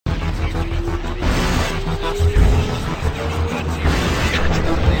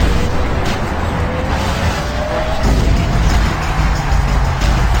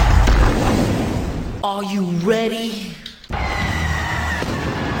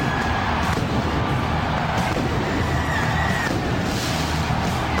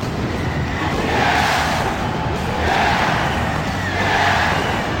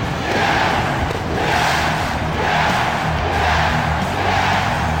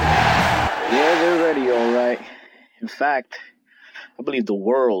In fact, I believe the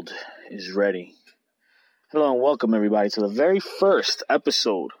world is ready. Hello and welcome everybody to the very first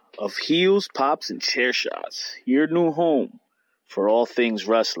episode of Heels, Pops, and Chair Shots, your new home for all things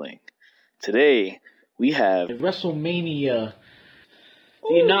wrestling. Today, we have WrestleMania,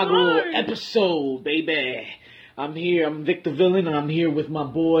 the inaugural episode, baby. I'm here, I'm Vic the Villain, and I'm here with my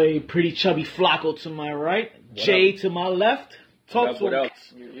boy, pretty chubby Flacco to my right, Jay to my left. Talk to us.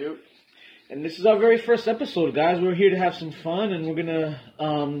 And this is our very first episode, guys. We're here to have some fun, and we're gonna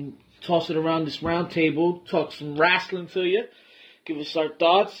toss it around this round table, talk some wrestling to you, give us our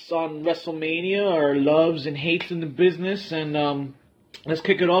thoughts on WrestleMania, our loves and hates in the business, and let's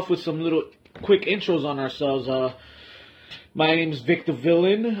kick it off with some little quick intros on ourselves. My name is Vic the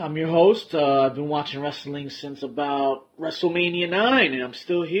Villain. I'm your host. I've been watching wrestling since about WrestleMania 9, and I'm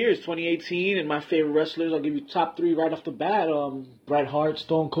still here. It's 2018, and my favorite wrestlers, I'll give you top three right off the bat. Bret Hart,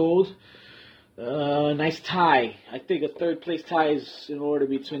 Stone Cold. Nice tie. I think a third place tie is in order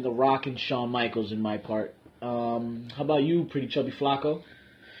between The Rock and Shawn Michaels in my part. How about you, pretty chubby Flacco?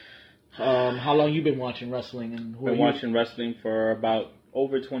 How long you been watching wrestling? And I've been watching wrestling for about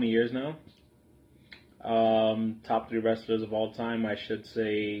over 20 years now. Top three wrestlers of all time, I should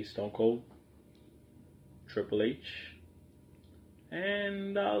say Stone Cold, Triple H,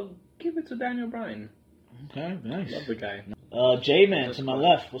 and I'll give it to Daniel Bryan. Okay, nice. Love the guy. Jay, man, to my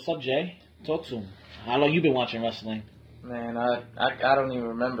left. What's up, Jay? Talk to him. How long you been watching wrestling? Man, I don't even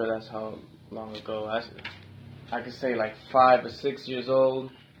remember that's how long ago. I could say like 5 or 6 years old.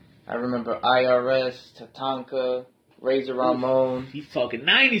 I remember IRS, Tatanka, Razor Ramon. He's talking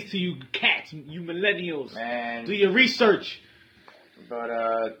 90s to you cats, you millennials. Man. Do your research. But,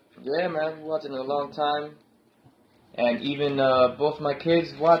 yeah, man, I've been watching it a long time. And even both my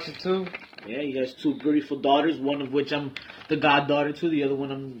kids watch it too. Yeah, he has two beautiful daughters, one of which I'm the goddaughter to, the other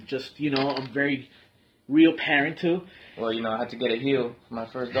one I'm just, I'm very real parent to. Well, I had to get a heel for my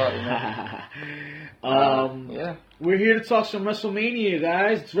first daughter, yeah. We're here to talk some WrestleMania,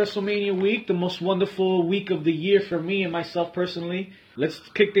 guys. It's WrestleMania week, the most wonderful week of the year for me and myself personally. Let's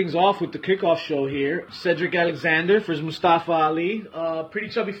kick things off with the kickoff show here. Cedric Alexander versus Mustafa Ali. Pretty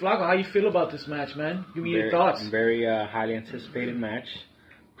chubby Flacco, how you feel about this match, man? Give me your thoughts. Very highly anticipated match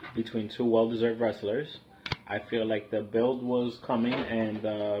between two well-deserved wrestlers. I feel like the build was coming, and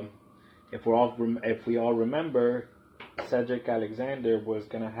if we all remember, Cedric Alexander was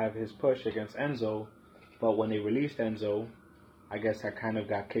gonna have his push against Enzo, but when they released Enzo, I guess that kind of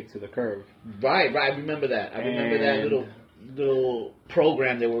got kicked to the curb. Right. I remember that. I remember that little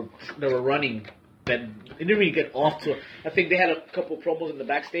program they were running. That it didn't really get off to. I think they had a couple of promos in the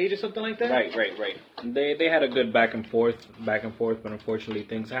backstage or something like that. Right. They had a good back and forth, but unfortunately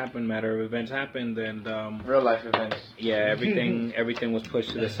things happened. Matter of events happened, and real life events. Yeah, everything was pushed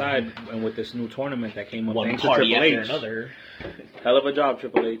to the side, and with this new tournament that came up, one thanks to party Triple after H. another. Hell of a job,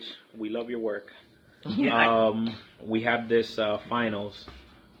 Triple H. We love your work. Yeah. We have this finals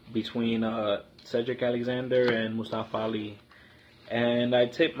between Cedric Alexander and Mustafa Ali. And I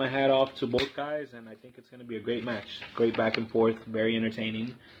tip my hat off to both guys, and I think it's going to be a great match. Great back and forth, very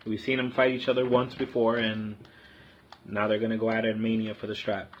entertaining. We've seen them fight each other once before, and now they're going to go at it at Mania for the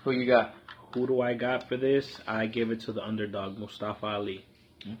strap. Who you got? Who do I got for this? I give it to the underdog, Mustafa Ali.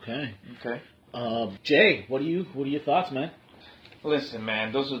 Okay. Jay, what are your thoughts, man? Listen,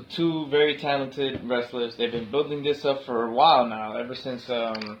 man, those are two very talented wrestlers. They've been building this up for a while now, ever since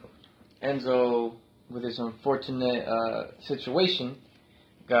Enzo, with his unfortunate situation,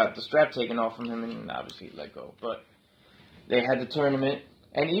 got the strap taken off from him and obviously let go. But they had the tournament,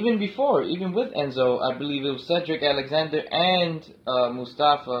 and even before, even with Enzo, I believe it was Cedric Alexander and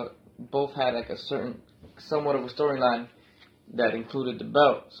Mustafa both had like a somewhat of a storyline that included the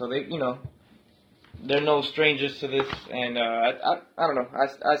belt. So they, they're no strangers to this, and I don't know.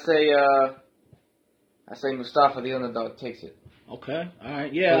 I say Mustafa, the underdog, takes it. Okay, all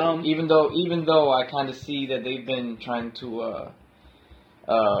right, yeah. Even though I kind of see that they've been trying to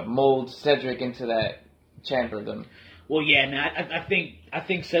mold Cedric into that champion. Well, yeah, man. I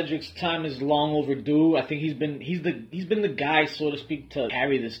think Cedric's time is long overdue. I think he's been the guy, so to speak, to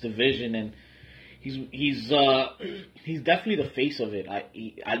carry this division, and he's definitely the face of it.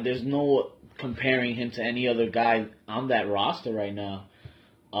 There's no comparing him to any other guy on that roster right now.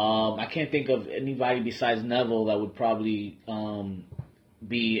 I can't think of anybody besides Neville that would probably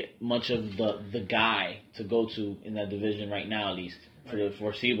be much of the guy to go to in that division right now, at least for the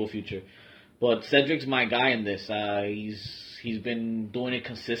foreseeable future. But Cedric's my guy in this. He's been doing it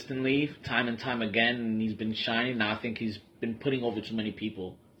consistently, time and time again, and he's been shining. Now I think he's been putting over too many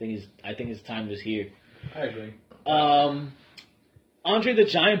people. I think his time is here. I agree. Andre the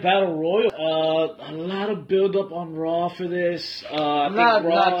Giant Battle Royal. A lot of build up on Raw for this.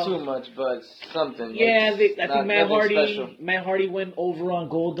 Not too much, but something. Yeah, I think Special. Matt Hardy went over on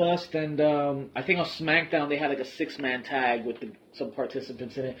Goldust, and I think on SmackDown they had like a 6-man tag with some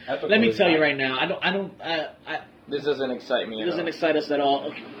participants in it. Let me tell you right now, This doesn't excite me. It doesn't excite us at all.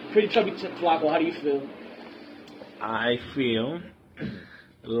 Okay. Pretty Chubby Flacco, how do you feel? I feel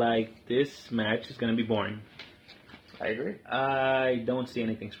like this match is going to be boring. I agree. I don't see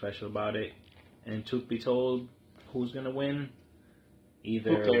anything special about it. And truth be told, who's going to win?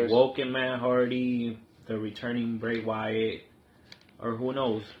 Either Woken Matt Hardy, the returning Bray Wyatt, or who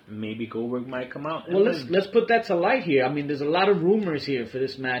knows? Maybe Goldberg might come out. Well, let's put that to light here. I mean, there's a lot of rumors here for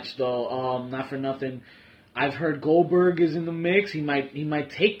this match, though. Not for nothing. I've heard Goldberg is in the mix. He might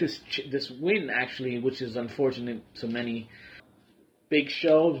take this win, actually, which is unfortunate to many. Big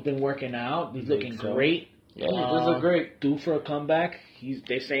Show has been working out. He's looking great. Yeah, he does look great. Due for a comeback.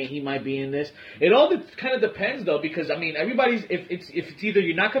 They're saying he might be in this. It all kind of depends, though, because I mean, everybody's if it's either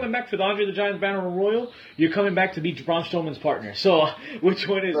you're not coming back for the Andre the Giant Battle Royal, you're coming back to be Braun Strowman's partner. So which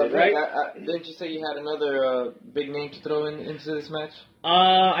one is it, right? Didn't you say you had another big name to throw into this match?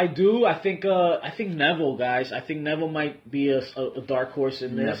 I do. I think Neville, guys. I think Neville might be a dark horse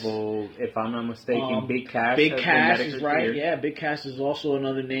in this. Neville, if I'm not mistaken, Big Cass. Big Cass is right. Cleared. Yeah, Big Cass is also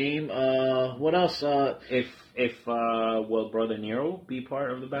another name. What else? If will Brother Nero be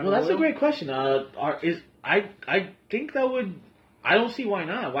part of the battle? Well, that's a great question. I think that would. I don't see why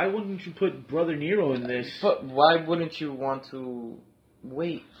not. Why wouldn't you put Brother Nero in this? But why wouldn't you want to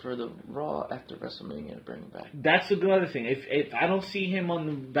wait for the Raw after WrestleMania to bring him back? That's another thing. If I don't see him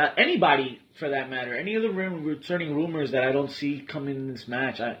on the anybody for that matter, any of the returning rumors that I don't see coming in this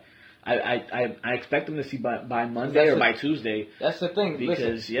match, I expect them to see by Monday or by Tuesday. That's the thing.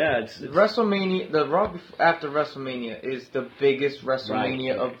 Because, listen, it's WrestleMania, the Raw after WrestleMania is the biggest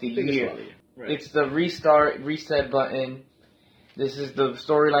WrestleMania of the year. Right. It's the reset button. This is the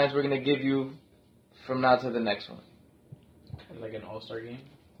storylines we're going to give you from now to the next one. Like an all-star game?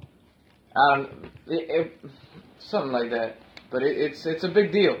 Something like that. But it's a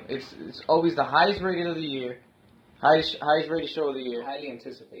big deal. It's always the highest rated of the year. Highest rated show of the year. Highly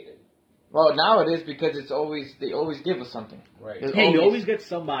anticipated. Well, now it is because they always give us something. Right. You always get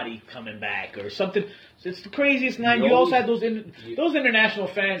somebody coming back or something. It's the craziest night. You also have those international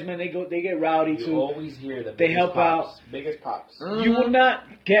fans, man. They get rowdy too. You always hear the they help pops, out. Biggest pops. Mm-hmm. You will not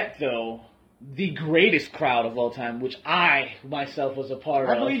get though the greatest crowd of all time, which I myself was a part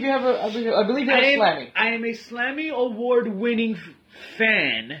of. I believe you have a Slammy. I am a Slammy award-winning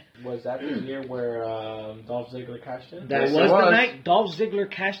fan. Was that the year where Dolph Ziggler cashed in? That was the night Dolph Ziggler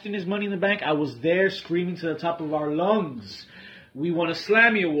cashed in his Money in the Bank. I was there screaming to the top of our lungs. We won a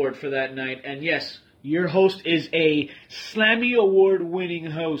Slammy Award for that night. And yes, your host is a Slammy Award-winning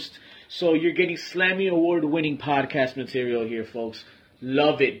host. So you're getting Slammy Award-winning podcast material here, folks.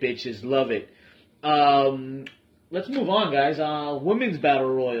 Love it, bitches. Love it. Let's move on, guys. Women's Battle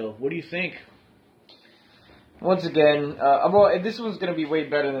Royal. What do you think? Once again, this one's going to be way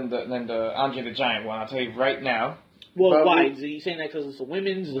better than the Andre the Giant one. I'll tell you right now. Well, but why? Are you saying that because it's a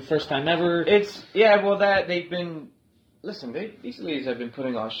women's, the first time ever? That they've been. Listen, these ladies have been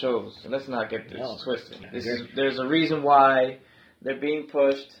putting on shows. So let's not get this twisted. There's a reason why they're being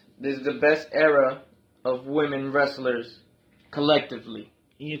pushed. This is the best era of women wrestlers collectively.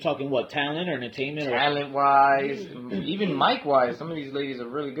 You're talking what, talent or entertainment? Talent-wise, even mic-wise, some of these ladies are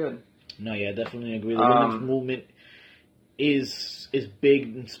really good. No, yeah, definitely agree. The women's movement is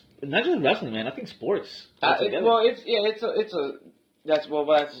big, not just wrestling, man. I think sports. That's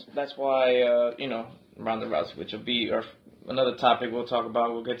why Ronda Rousey, which will be another topic we'll talk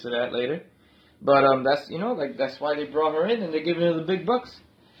about. We'll get to that later. But that's why they brought her in and they're giving her the big bucks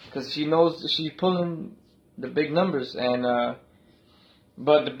because she knows she's pulling the big numbers and.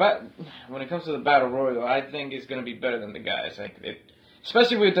 But when it comes to the Battle Royal, I think it's going to be better than the guys.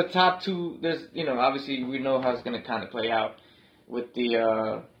 Especially with the top two, there's, obviously we know how it's going to kind of play out with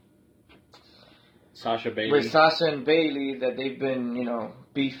the Sasha and Bailey that they've been,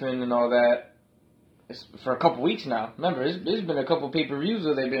 beefing and all that for a couple weeks now. Remember, there's been a couple pay-per-views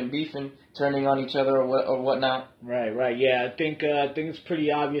where they've been beefing, turning on each other or whatnot. Right. Yeah, I think it's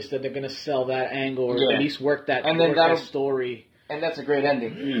pretty obvious that they're going to sell that angle or at least work that story. And that's a great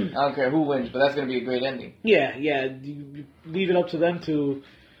ending. I don't care who wins, but that's going to be a great ending. Yeah. You leave it up to them to.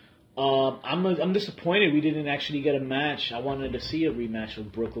 I'm disappointed we didn't actually get a match. I wanted to see a rematch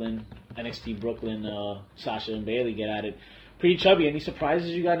with NXT Brooklyn, Sasha and Bailey get at it. Pretty Chubby, any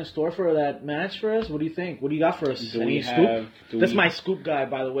surprises you got in store for that match for us? What do you think? What do you got for us? Any scoop? That's my scoop guy,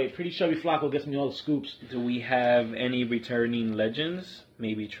 by the way. Pretty Chubby Flacco gets me all the scoops. Do we have any returning legends?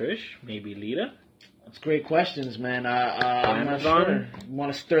 Maybe Trish? Maybe Lita? That's great questions, man. I'm not sure.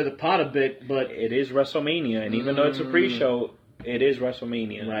 Want to stir the pot a bit, but it is WrestleMania, and even though it's a pre-show, it is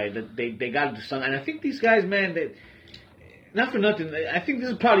WrestleMania. Right. They got to do something. And I think these guys, man, not for nothing, I think this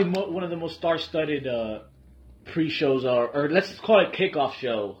is probably one of the most star-studded pre-shows, or let's call it kickoff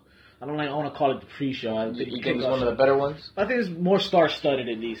show. I want to call it the pre-show. You think it's one of the better ones? I think it's more star-studded,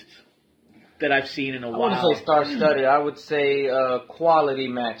 at least, that I've seen in a while. I wouldn't say star-studded. I would say quality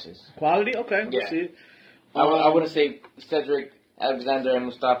matches. Quality? Okay. Yeah. We'll see. I wouldn't say Cedric, Alexander, and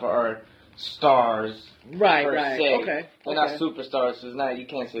Mustafa are stars. Right, per right. se. Okay. They're not superstars, so you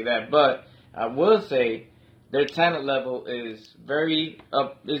can't say that. But I will say their talent level is very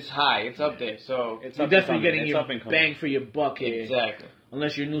up. It's high. It's up there. So you're definitely getting your bang for your buck here. Exactly.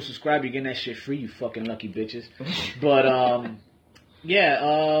 Unless you're a new subscriber, you're getting that shit free, you fucking lucky bitches. But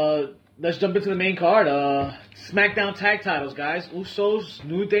let's jump into the main card. SmackDown tag titles, guys. Usos,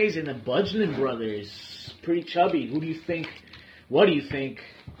 New Days, and the Bludgeon Brothers. Pretty Chubby. Who do you think? What do you think?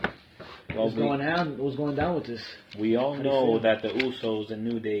 What's going down with this? We all know that the Usos and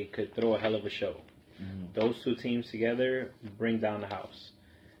New Day could throw a hell of a show. Mm-hmm. Those two teams together bring down the house.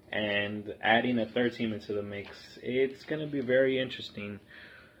 And adding a third team into the mix, it's going to be very interesting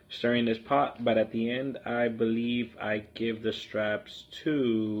stirring this pot. But at the end, I believe I give the straps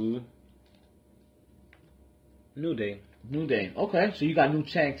to New Day. New Day. Okay, so you got new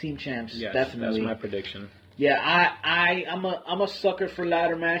tag team champs. Yes, definitely. That's my prediction. Yeah, I'm a sucker for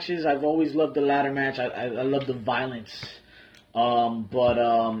ladder matches. I've always loved the ladder match. I love the violence. But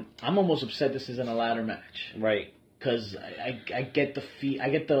I'm almost upset this isn't a ladder match. Right. Because I get the I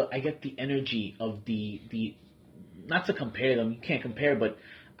get the energy of the not to compare them. You can't compare, but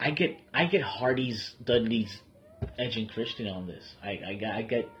I get Hardy's, Dudley's, Edge, and Christian on this. I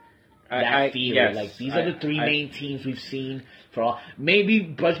get that feel. Yes, like these are the three main teams we've seen for all. Maybe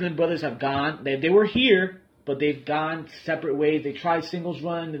Bludgeon Brothers have gone. They were here, but they've gone separate ways. They tried singles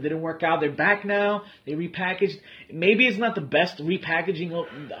run. It didn't work out. They're back now. They repackaged. Maybe it's not the best repackaging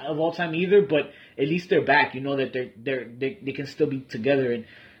of all time either, but at least they're back. You know that they can still be together. And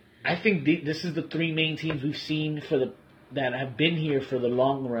I think this is the three main teams we've seen that have been here for the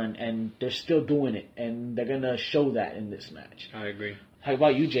long run, and they're still doing it. And they're gonna show that in this match. I agree. How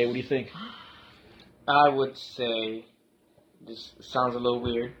about you, Jay? What do you think? I would say this sounds a little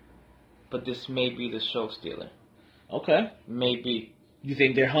weird, but this may be the show stealer. Okay. Maybe. You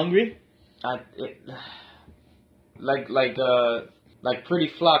think they're hungry? Like Pretty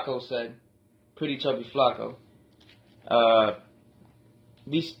Flacco said, Pretty Chubby Flacco.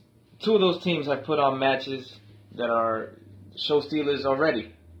 These two of those teams have put on matches that are show stealers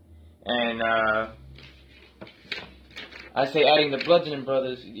already, and I say adding the Bludgeon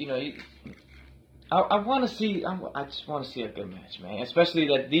Brothers. I want to see. I just want to see a good match, man. Especially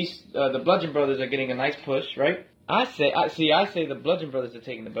that the Bludgeon Brothers are getting a nice push, right? I say the Bludgeon Brothers are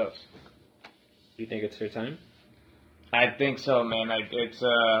taking the belts. You think it's their time? I think so, man. Like it's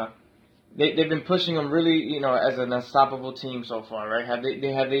they've been pushing them really, as an unstoppable team so far, right? Have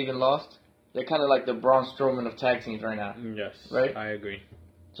they even lost? They're kind of like the Braun Strowman of tag teams right now. Yes, right. I agree.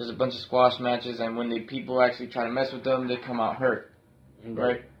 Just a bunch of squash matches, and when people actually try to mess with them, they come out hurt,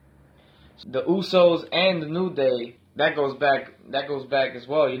 right? The Usos and the New Day, that goes back as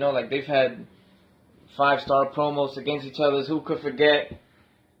well. Like they've had 5-star promos against each other. Who could forget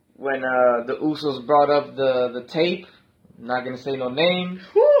when the Usos brought up the tape? I'm not gonna say no name.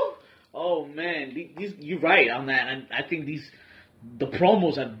 Whew. Oh man, you're right on that. And I think the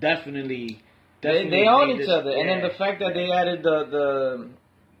promos are definitely they own each other. Yeah. And then the fact that they added the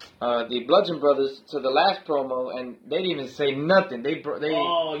Bludgeon Brothers to the last promo, and they didn't even say nothing. They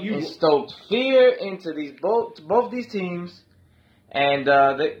stoked fear into both these teams, and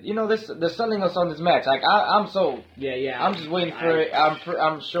they're selling us on this match. Like I'm sold. Yeah. I'm just waiting for it.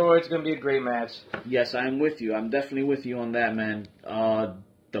 I'm sure it's gonna be a great match. Yes, I'm with you. I'm definitely with you on that, man.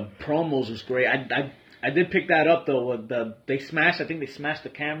 The promos was great. I did pick that up though. They smashed. I think they smashed the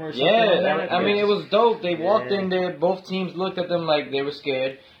camera or something. Yeah, I mean it was dope. They walked in there. Both teams looked at them like they were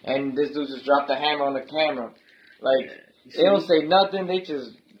scared, and this dude just dropped the hammer on the camera. Like they don't say nothing. They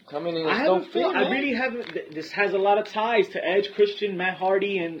just come in and stoke fear. I really haven't. This has a lot of ties to Edge, Christian, Matt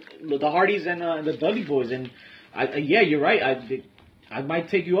Hardy, and the Hardys and the Dudley Boys. And you're right. I might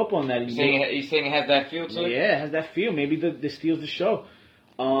take you up on that. You saying it has that feel to it? Yeah, it has that feel. Maybe this steals the show.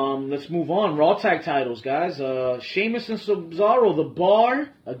 Let's move on. Raw tag titles, guys. Sheamus and Cesaro, The Bar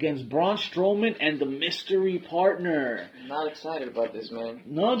against Braun Strowman and the Mystery Partner. Not excited about this, man.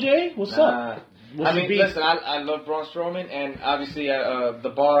 No, Jay? What's up? What's the beef? Listen, I love Braun Strowman, and obviously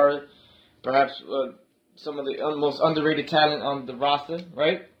The Bar, perhaps some of the most underrated talent on the roster,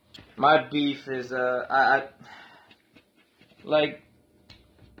 right? My beef is, I like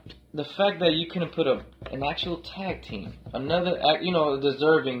the fact that you couldn't put an actual tag team, another,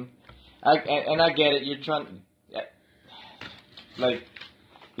 deserving. I get it. You're trying, like,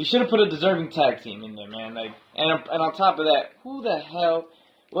 you should have put a deserving tag team in there, man. Like, and on top of that, who the hell?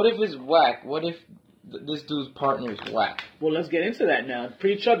 What if it's whack? What if this dude's partner is whack? Well, let's get into that now.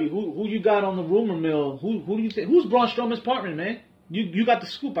 Pretty Chubby, who you got on the rumor mill? Who do you think? Who's Braun Strowman's partner, man? You got the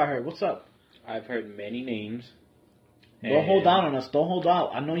scoop, I heard. What's up? I've heard many names. Don't hold out on us. Don't hold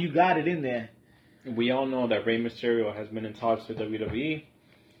out. I know you got it in there. We all know that Rey Mysterio has been in talks with WWE.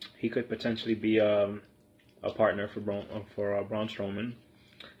 He could potentially be a partner for Braun Strowman.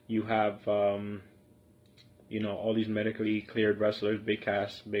 You have, all these medically cleared wrestlers, Big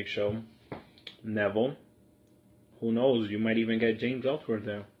Cass, Big Show, Neville. Who knows? You might even get James Ellsworth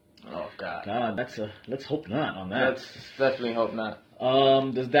there. Oh God! Let's hope not on that. Let's definitely hope not.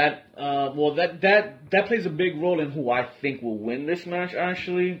 Does that that plays a big role in who I think will win this match?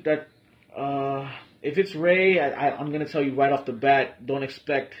 Actually, that if it's Ray, I'm gonna tell you right off the bat, don't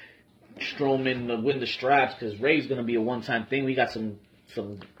expect Strowman to win the straps because Ray's gonna be a one-time thing. We got some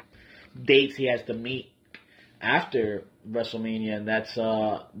dates he has to meet after WrestleMania, and that's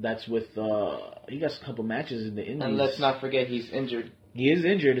with he got a couple matches in the Indies. And let's not forget he's injured. He is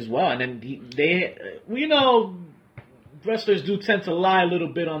injured as well, and then wrestlers do tend to lie a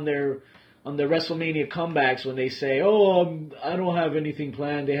little bit on their WrestleMania comebacks when they say, "Oh, I don't have anything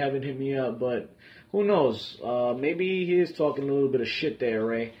planned. They haven't hit me up." But who knows? Maybe he is talking a little bit of shit there,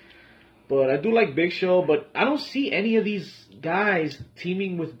 Ray. But I do like Big Show, but I don't see any of these guys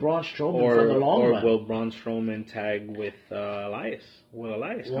teaming with Braun Strowman for the long run. Or will Braun Strowman tag with Elias? Will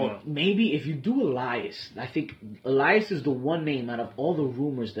Elias come out? Maybe if you do Elias, I think Elias is the one name out of all the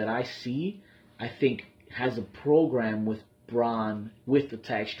rumors that I see, I think has a program with Braun with the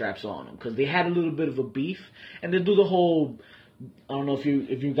tag straps on him. Because they had a little bit of a beef, and they do the whole... I don't know if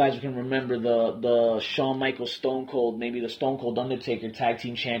you guys can remember the Shawn Michaels Stone Cold, maybe the Stone Cold Undertaker tag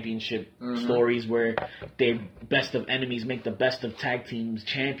team championship stories where they best of enemies make the best of tag teams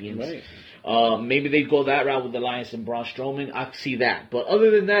champions. Right. Maybe they go that route with Elias and Braun Strowman. I see that. But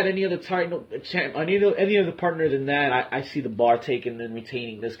other than that, any other partner than that, I see the Bar taking and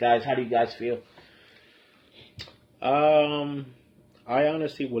retaining this, guys. How do you guys feel? I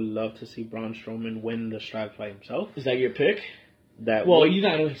honestly would love to see Braun Strowman win the straps by himself. Is that your pick? You're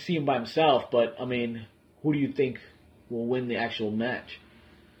not going to see him by himself, but, I mean, who do you think will win the actual match?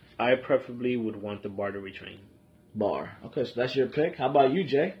 I preferably would want the Bar to retrain. Bar. Okay, so that's your pick. How about you,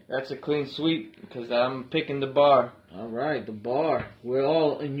 Jay? That's a clean sweep because I'm picking the Bar. All right, the Bar. We're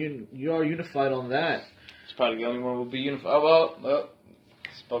all you are unified on that. It's probably the only one who will be unified. Oh, well,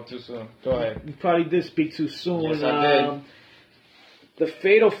 spoke too soon. Go ahead. You probably did speak too soon. Yes, I did. The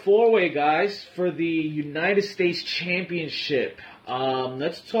Fatal 4-Way, guys, for the United States Championship.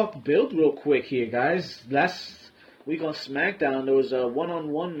 Let's talk build real quick here, guys. Last week on SmackDown, there was a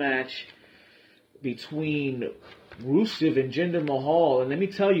one-on-one match between Rusev and Jinder Mahal. And let me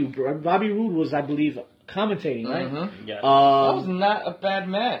tell you, Bobby Roode was, I believe, commentating, right? Mm-hmm. Yes. That was not a bad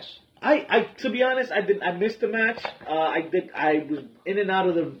match. I to be honest, I missed the match. I was in and out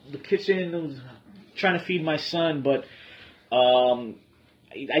of the kitchen. I was trying to feed my son, but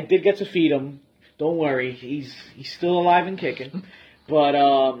I did get to feed him. Don't worry, he's still alive and kicking. But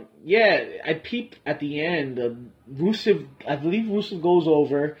I peeped at the end. Rusev, I believe Rusev goes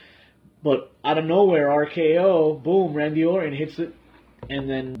over, but out of nowhere, RKO, boom, Randy Orton hits it, and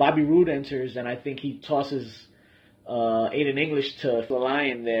then Bobby Roode enters, and I think he tosses Aiden English to the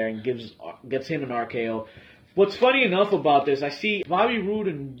Lion there and gets him an RKO. What's funny enough about this, I see Bobby Roode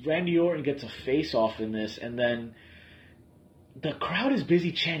and Randy Orton get to face off in this, and then the crowd is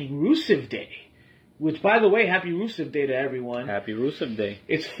busy chanting Rusev Day. Which, by the way, happy Rusev Day to everyone. Happy Rusev Day.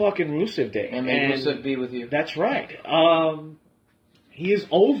 It's fucking Rusev Day. And may Rusev be with you. That's right. He is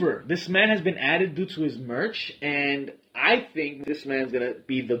over. This man has been added due to his merch, and I think this man's going to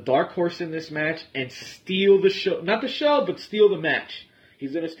be the dark horse in this match and steal the show. Not the show, but steal the match.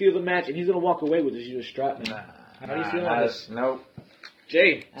 He's going to steal the match, and he's going to walk away with his US strap. How do you feel about this? Nope.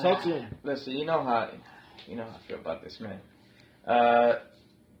 Jay, talk to him. Listen, you know how I feel about this man.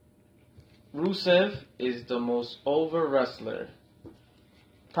 Rusev is the most over wrestler.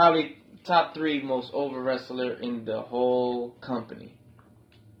 Probably top 3 most over wrestler in the whole company.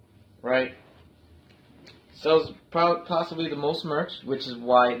 right? Sells possibly the most merch, which is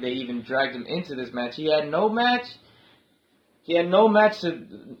why they even dragged him into this match. He had no match. He had no match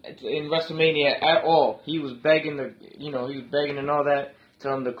in WrestleMania at all. He was begging he was begging and all that,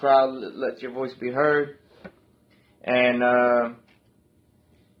 telling the crowd, "Let your voice be heard." And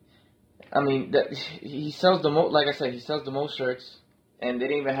he sells the most. Like I said, he sells the most shirts, and they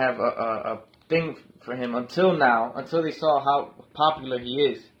didn't even have a thing for him until now. Until they saw how popular he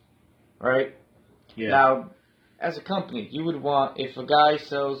is, right? Yeah. Now, as a company, you would want, if a guy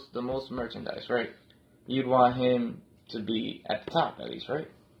sells the most merchandise, right? You'd want him to be at the top, at least, right?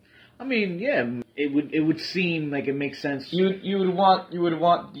 I mean, yeah, it would seem like it makes sense. You would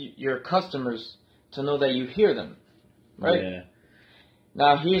want your customers to know that you hear them, right? Yeah.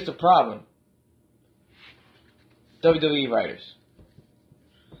 Now, here's the problem. WWE writers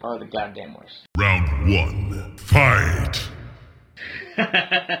are the goddamn worst. Round 1, fight!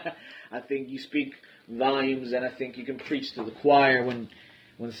 I think you speak volumes, and I think you can preach to the choir when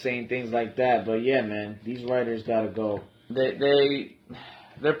saying things like that. But yeah, man, these writers gotta go.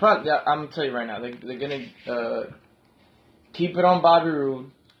 They're probably. I'm gonna tell you right now, they're gonna keep it on Bobby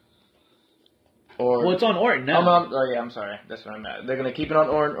Roode. Well, it's on Orton now. I'm sorry. That's what I'm at. They're gonna keep it on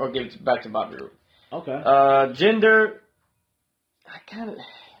Orton or give it back to Bobby Roode. Okay. Jinder, I kind of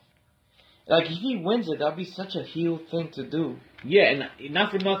like if he wins it, that'd be such a heel thing to do. Yeah, and not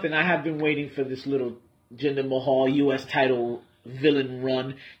for nothing, I have been waiting for this little Jinder Mahal U.S. title villain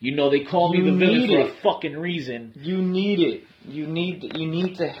run. You know, they call me the villain for a fucking reason. You need it. You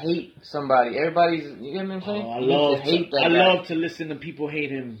need to hate somebody. Everybody's, you know what I'm saying? I love to listen to people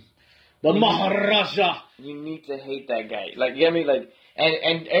hate him. The Maharaja. You need to hate that guy. Like, you know what I mean? Like,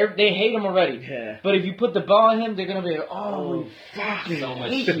 and they hate him already. Yeah. But if you put the ball on him, they're gonna be like, oh fucking so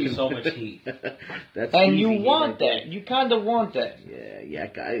much heat. That's and you want that. You kind of want that. Yeah.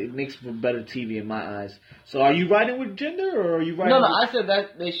 It makes for better TV in my eyes. So, are you riding with Jinder, or are you riding? No. I said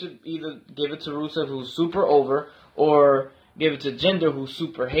that they should either give it to Rusev, who's super over, or give it to Jinder, who's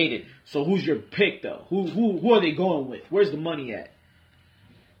super hated. So, who's your pick, though? Who are they going with? Where's the money at?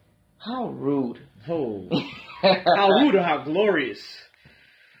 How rude. Oh. How rude or how glorious?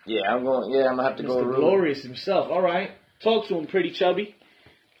 Yeah, I'm gonna have to go rude. Glorious himself. All right. Talk to him, pretty chubby.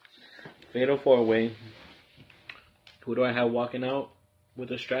 Fatal 4-way. Who do I have walking out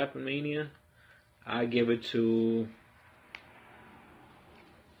with a strap in Mania? I give it to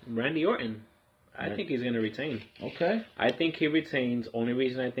Randy Orton. I think he's going to retain. Okay. I think he retains. Only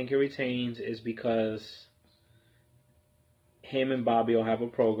reason I think he retains is because him and Bobby will have a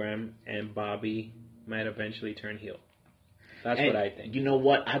program, and Bobby might eventually turn heel. That's what I think. You know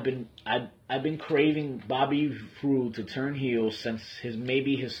what? I've been craving Bobby Roode to turn heel since his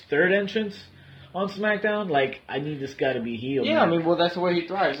third entrance on SmackDown. Like, I need this guy to be heel. Yeah, man. I mean, well, that's the way he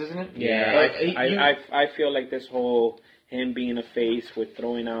thrives, isn't it? Yeah. I feel like this whole him being a face with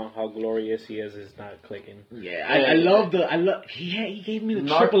throwing out how glorious he is not clicking. Yeah, I love he gave me the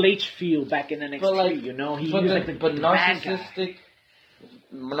Triple H feel back in NXT. But like, you know, but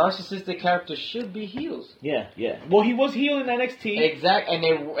narcissistic characters should be heels. Yeah. Well, he was heel in NXT. Exactly, and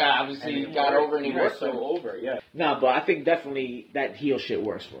they obviously got over, and he worked so over. Yeah. No, but I think definitely that heel shit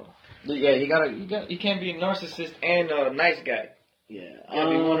works for him. Yeah, you can't be a narcissist and a nice guy. Yeah, you gotta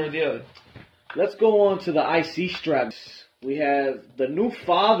be one or the other. Let's go on to the IC straps. We have the new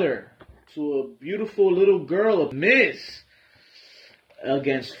father to a beautiful little girl, Miz,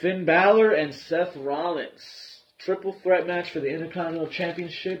 against Finn Balor and Seth Rollins. Triple threat match for the Intercontinental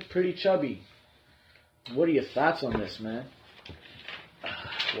Championship. Pretty chubby. What are your thoughts on this, man?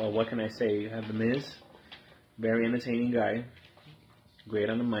 Well, what can I say? You have The Miz. Very entertaining guy. Great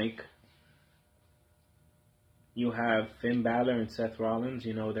on the mic. You have Finn Balor and Seth Rollins.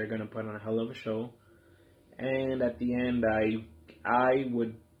 You know they're going to put on a hell of a show. And at the end, I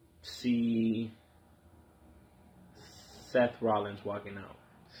would see Seth Rollins walking out.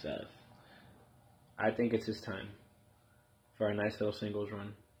 Seth. I think it's his time for a nice little singles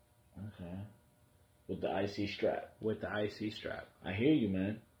run. Okay. With the IC strap. With the IC strap. I hear you,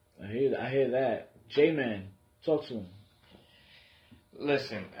 man. I hear that. J-Man, talk to him.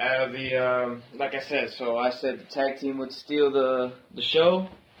 Listen, like I said, I said the tag team would steal the show,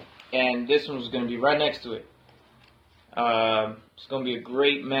 and this one was going to be right next to it. It's going to be a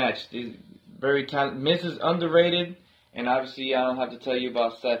great match. These very talented. Miz is underrated, and obviously I don't have to tell you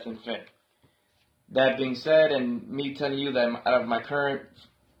about Seth and Finn. That being said, and me telling you that out of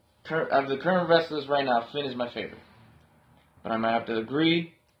the current wrestlers right now, Finn is my favorite. But I might have to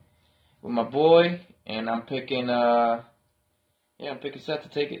agree with my boy, and I'm picking Seth to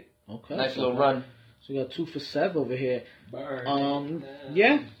take it. Okay. Nice little run. So we got 2 for Seth over here. Burn.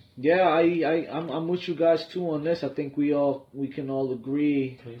 Yeah. Yeah, I'm with you guys too on this. I think we can all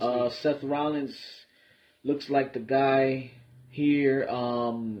agree. Seth Rollins looks like the guy here.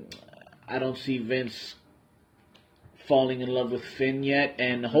 I don't see Vince falling in love with Finn yet,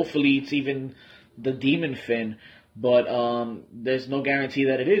 and hopefully it's even the Demon Finn. But there's no guarantee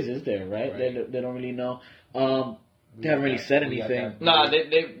that it is there? Right? They don't really know. They haven't really said anything. Nah, they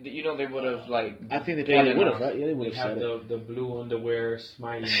would have I think they probably would have, right? Yeah, they would They have have said it. the blue underwear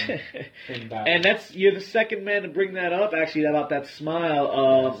smiling Finn Balor. And you're the second man to bring that up, actually, about that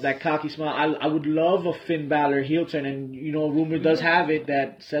smile, that cocky smile. I would love a Finn Balor heel turn, and rumor does have it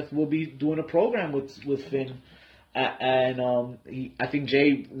that Seth will be doing a program with Finn, and I think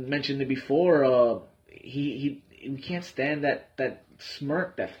Jay mentioned it before. He can't stand that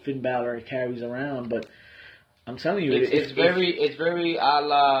smirk that Finn Balor carries around, but I'm telling you, it's very a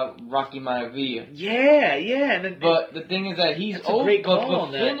la Rocky Maivia. Yeah, but the thing is that he's over. But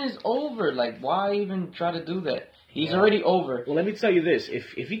Finn is over. Like, why even try to do that? He's already over. Well, let me tell you this: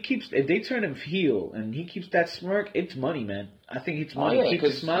 if they turn him heel and he keeps that smirk, it's money, man. I think it's money. Keep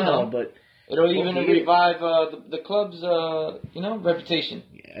the smile, but it'll even revive the club's reputation.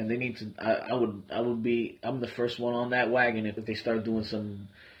 Yeah, and they need to. I'm the first one on that wagon if they start doing some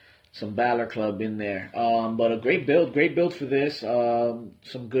Balor Club in there. But a great build for this.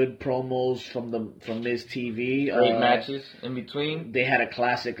 Some good promos from Miz TV. Great matches in between. They had a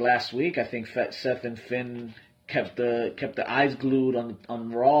classic last week. I think Seth and Finn kept the eyes glued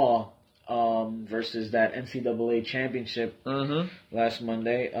on Raw versus that NCAA championship last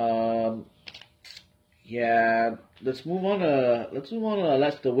Monday. Yeah, let's move on to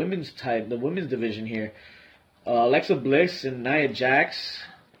the women's division here. Alexa Bliss and Nia Jax.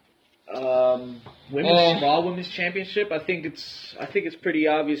 Women's championship. I think it's pretty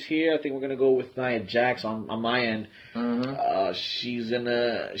obvious here. I think we're gonna go with Nia Jax on my end. She's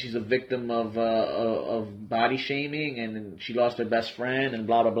a victim of body shaming, and she lost her best friend, and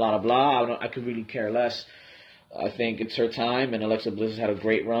blah blah blah blah. I could really care less. I think it's her time, and Alexa Bliss has had a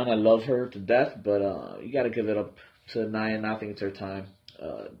great run. I love her to death, but you got to give it up to Nia, and I think it's her time.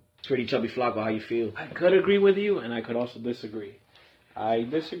 Pretty Chubby Flacco, how you feel? I could agree with you, and I could also disagree. I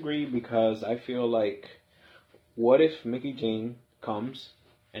disagree because I feel like, what if Mickie Jane comes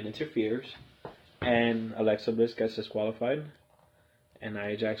and interferes, and Alexa Bliss gets disqualified, and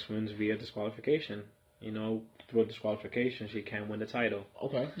Nia Jax wins via disqualification? Through disqualification, she can't win the title.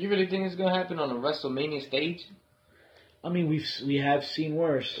 Okay. You really think it's gonna happen on a WrestleMania stage? I mean, we have seen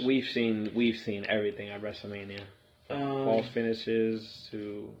worse. We've seen everything at WrestleMania. False finishes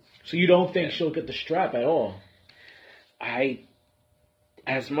to. So you don't think she'll get the strap at all?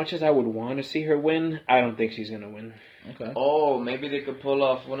 As much as I would want to see her win, I don't think she's gonna win. Okay. Oh, maybe they could pull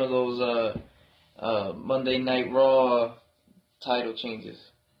off one of those Monday Night Raw title changes.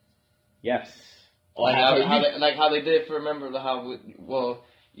 Yes. Like how they did for do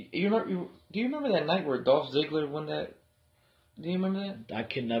you remember that night where Dolph Ziggler won that? Do you remember that? I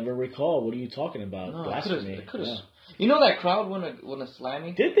can never recall. What are you talking about? No, Blasphemy. Yeah. You know that crowd won a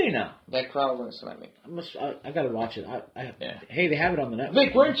Slammy? Did they now? That crowd won a Slammy. I gotta watch it. Hey, they have it on the network.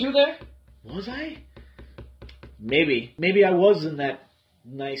 Vic, weren't you there? Was I? Maybe I was in that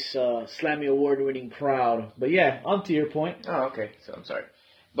nice Slammy award-winning crowd. But yeah, on to your point. Oh, okay. So I'm sorry.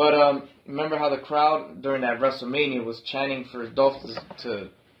 But remember how the crowd during that WrestleMania was chanting for Dolph to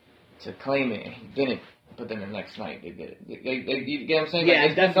claim it? He didn't. But then the next night they did it. You get what I'm saying? Yeah,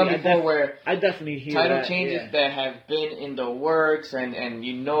 like, it's done before where I definitely hear title that, changes that have been in the works, and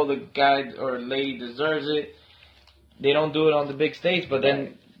the guy or lady deserves it. They don't do it on the big stage, but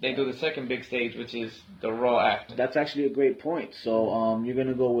then they do the second big stage, which is the Raw after. That's actually a great point. So you're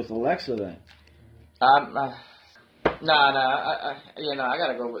gonna go with Alexa then? I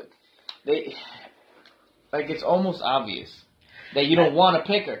gotta go with it's almost obvious that you don't want to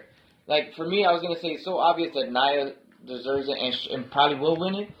pick her. Like, for me, I was going to say it's so obvious that Nia deserves it and probably will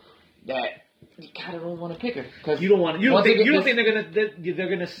win it that you kind of don't want to pick her. Cause you don't want. You don't think they're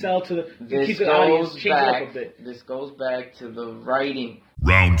gonna sell to keep the audience change up a bit. This goes back to the writing.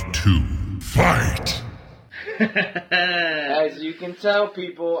 Round 2, fight. As you can tell,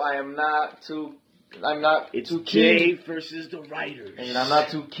 people, I'm not too keen. Jay versus the writers, and I'm not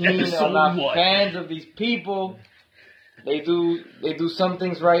too keen. I'm not fans of these people. They do some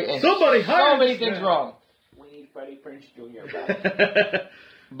things right and so many things wrong. We need Freddie Prinze Jr. back.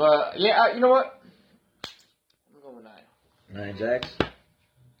 But yeah, you know what? I'm going with Nia Jax.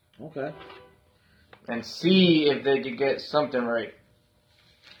 Okay. And see if they could get something right.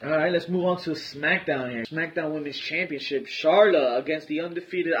 All right, let's move on to SmackDown here. SmackDown Women's Championship. Charlotte against the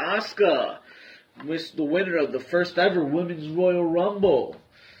undefeated Asuka. The winner of the first ever Women's Royal Rumble.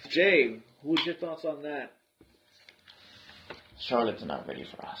 Jay, who's your thoughts on that? Charlotte's not ready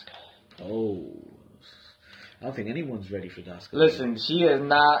for Asuka. Oh, I don't think anyone's ready for Asuka. Listen, she has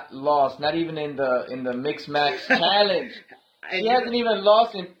not lost, not even in the mixed match challenge. She hasn't even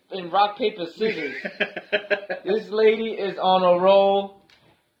lost in rock, paper, scissors. This lady is on a roll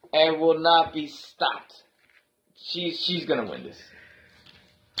and will not be stopped. She's gonna win this.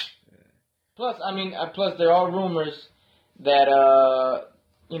 Plus, plus there are rumors that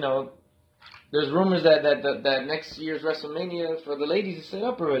there's rumors that next year's WrestleMania for the ladies is set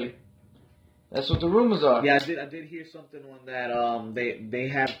up already. That's what the rumors are. Yeah, I did hear something on that. They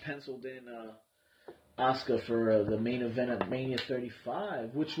have penciled in Asuka for the main event at Mania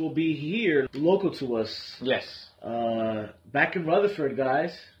 35, which will be here, local to us. Yes. Back in Rutherford,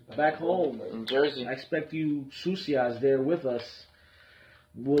 guys. Back home. In Jersey. I expect you Susias there with us.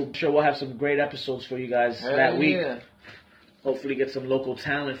 We'll have some great episodes for you guys that week. Yeah. Hopefully get some local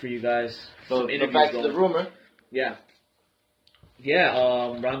talent for you guys. So back to the rumor. Yeah. Yeah,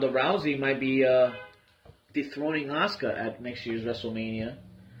 Ronda Rousey might be dethroning Asuka at next year's WrestleMania.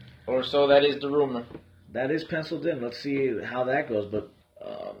 Or so that is the rumor. That is penciled in. Let's see how that goes. But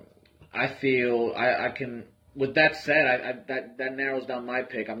I feel I can. With that said, that narrows down my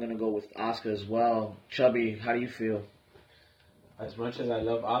pick. I'm going to go with Asuka as well. Chubby, how do you feel? As much as I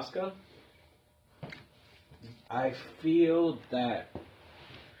love Asuka, I feel that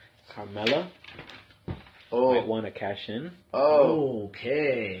Carmella might want to cash in. Oh.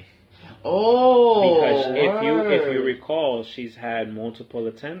 Okay. Oh. Because if you recall, she's had multiple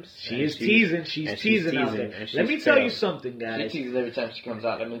attempts. She's teasing out there. Let me tell you something, guys. She teases every time she comes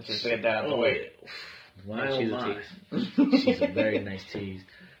out. Let me just get that out of the way. Why She's my. a tease. She's a very nice tease.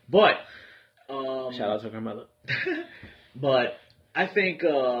 But shout out to Carmella. But I think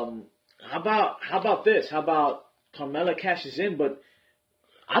how about this? How about Carmella cashes in, but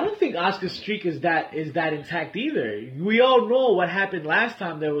I don't think Asuka's streak is that intact either. We all know what happened last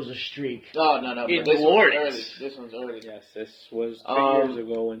time there was a streak. No. In This New Orleans. This one's early. Yes, this was 3 years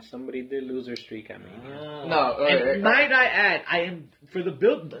ago when somebody did lose their streak at me. And might I add, I am for the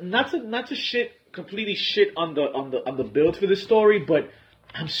build not to completely shit on the build for this story, but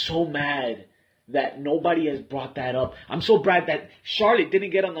I'm so mad that nobody has brought that up. I'm so mad that Charlotte didn't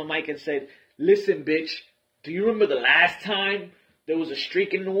get on the mic and said, "Listen, bitch, do you remember the last time there was a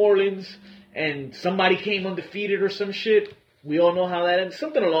streak in New Orleans and somebody came undefeated or some shit?" We all know how that ends.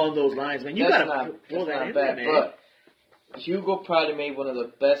 Something along those lines, man. You gotta throw that in there, man. But Hugo probably made one of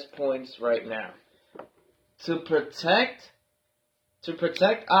the best points right now. To protect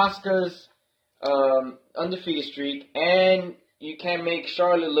Asuka's undefeated streak, and you can't make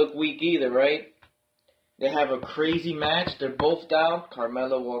Charlotte look weak either, right? They have a crazy match. They're both down.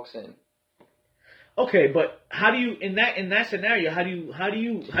 Carmella walks in. Okay, but how do you in that scenario? How do you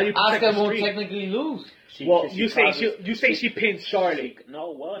protect Asuka the won't streak? technically lose. You say she pins Charlotte.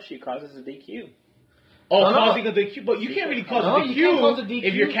 She causes a DQ. Oh, causing a DQ, but you can't really cause a DQ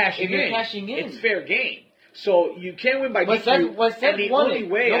if you're cashing in. It's fair game. So you can't win by DQ. When Seth won it,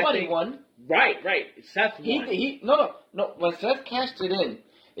 nobody won. Right. Seth won. No. When Seth cashed it in,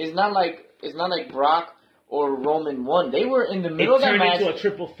 it's not like Brock or Roman won. They were in the middle of that match. It turned into a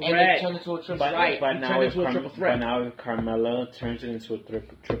triple threat. And it turned into a triple threat. But now if Carmella turns it into a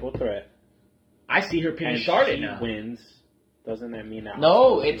triple threat, I see her pinning Charlotte now. Wins. Doesn't that mean that?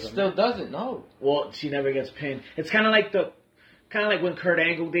 No, it still doesn't. No. Well, she never gets pinned. It's kind of like when Kurt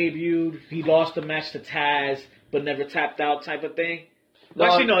Angle debuted. He lost the match to Taz, but never tapped out, type of thing. No,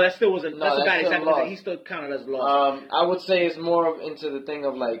 actually, no. That still wasn't. That's a bad example. He still counted as lost. I would say it's more into the thing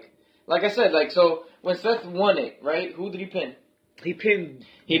of like I said, so when Seth won it, right? Who did he pin? He pinned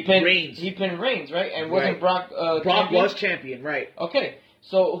Reigns. He pinned Reigns, right? And wasn't Brock Brock champion? was champion, right? Okay.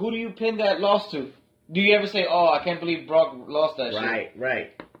 So who do you pin that loss to? Do you ever say, "Oh, I can't believe Brock lost that shit"?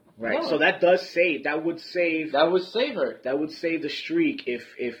 Right. No. So that does save. That would save her. That would save the streak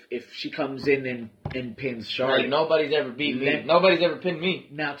if she comes in and pins Charlotte. Like, nobody's ever beat me. Nobody's ever pinned me.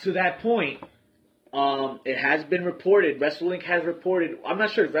 Now to that point, it has been reported. WrestleLink has reported. I'm not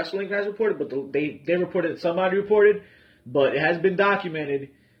sure if WrestleLink has reported, but they reported. Somebody reported, but it has been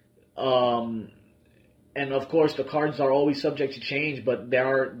documented. And of course, the cards are always subject to change. But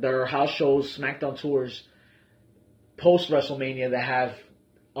there are house shows, SmackDown tours, post WrestleMania that have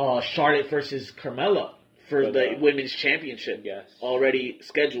Charlotte versus Carmella for the Women's Championship. Yes. Already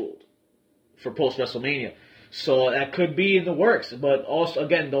scheduled for post WrestleMania. So that could be in the works. But also,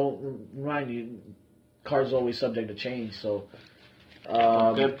 again, don't remind you, cards are always subject to change. So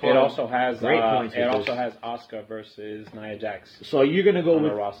it also has has Asuka versus Nia Jax. So you're gonna go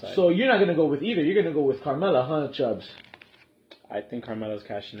with. Raw side. So you're not gonna go with either. You're gonna go with Carmella, huh, Chubbs? I think Carmelo's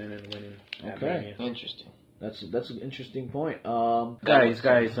cashing in and winning. Okay. Interesting. That's an interesting point. Guys,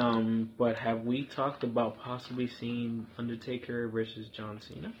 but have we talked about possibly seeing Undertaker versus John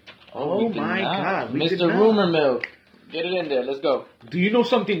Cena? Oh we did my not. God, we did Mr. not. Rumor Mill. Get it in there. Let's go. Do you know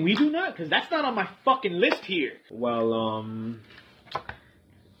something we do not? Because that's not on my fucking list here. Well,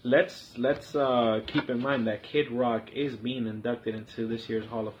 let's keep in mind that Kid Rock is being inducted into this year's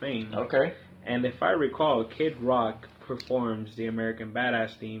Hall of Fame. Okay. And if I recall, Kid Rock performs the American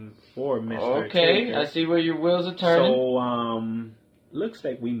Badass theme for Mr. Okay, Taker. I see where your wheels are turning. So, looks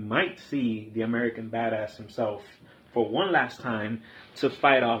like we might see the American Badass himself for one last time to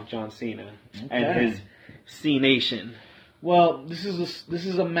fight off John Cena and his C Nation. Well, this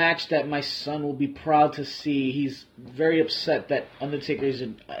is a match that my son will be proud to see. He's very upset that Undertaker is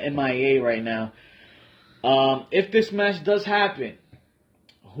in MIA right now. If this match does happen,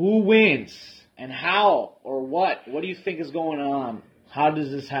 who wins and how or what? What do you think is going on? How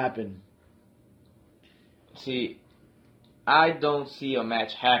does this happen? See, I don't see a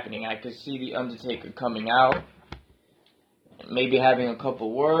match happening. I could see the Undertaker coming out, maybe having a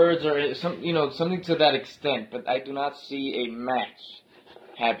couple words or something to that extent. But I do not see a match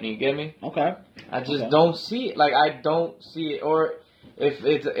happening. You get me? Okay. I just don't see it. Like, I don't see it. Or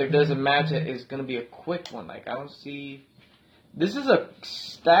if there's a match, it's gonna be a quick one. Like, I don't see. This is a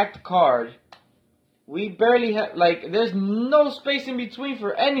stacked card. We barely have, there's no space in between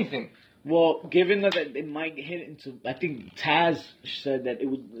for anything. Well, given that it might hit into, I think Taz said that it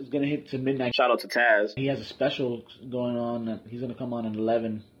was going to hit to midnight. Shout out to Taz. He has a special going on. He's going to come on at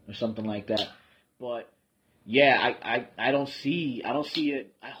 11 or something like that. But yeah, I don't see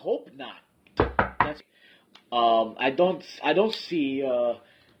it. I hope not. That's I don't see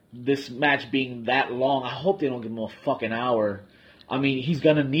this match being that long. I hope they don't give him a fucking hour. I mean, he's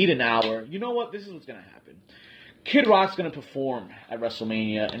going to need an hour. You know what? This is what's going to happen. Kid Rock's going to perform at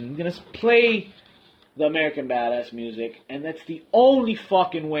WrestleMania, and he's going to play the American Badass music, and that's the only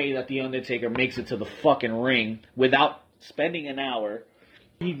fucking way that The Undertaker makes it to the fucking ring without spending an hour.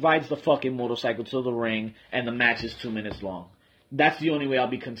 He rides the fucking motorcycle to the ring, and the match is 2 minutes long. That's the only way I'll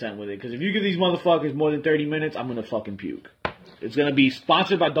be content with it, because if you give these motherfuckers more than 30 minutes, I'm going to fucking puke. It's going to be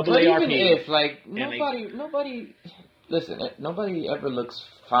sponsored by But WRESTLEMANIA. even if, nobody ever looks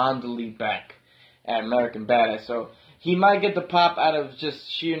fondly back at American Badass, so he might get the pop out of just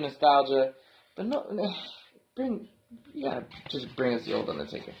sheer nostalgia, but you gotta just bring us the old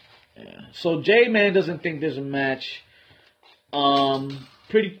Undertaker. Yeah. So J-Man doesn't think there's a match.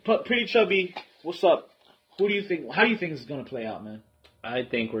 Pretty Chubby, what's up? Who do you think? How do you think this is gonna play out, man? I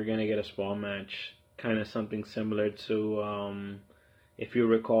think we're gonna get a small match, kind of something similar to, if you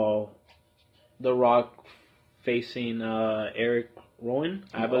recall, The Rock facing Eric Rowan,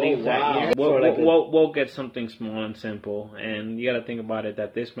 I believe that year. We'll get something small and simple, and you got to think about it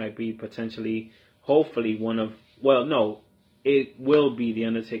that this might be potentially, hopefully, it will be The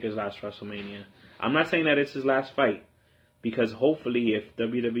Undertaker's last WrestleMania. I'm not saying that it's his last fight, because hopefully, if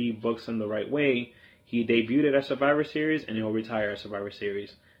WWE books him the right way, he debuted at Survivor Series and he'll retire at Survivor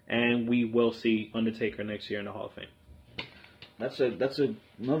Series, and we will see Undertaker next year in the Hall of Fame. That's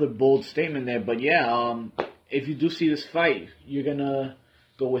another bold statement there, but yeah, if you do see this fight, you're gonna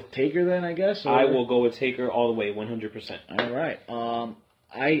go with Taker then, I guess? Or? I will go with Taker all the way, 100%. All right.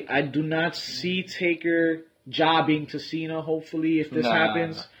 I do not see Taker jobbing to Cena, hopefully, if this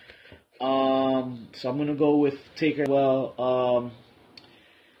happens. So I'm gonna go with Taker. Well,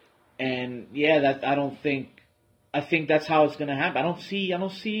 and yeah, I think that's how it's gonna happen. I don't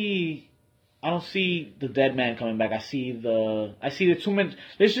see the dead man coming back. I see the too much.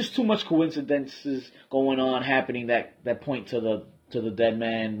 There's just too much coincidences going on happening that point to the dead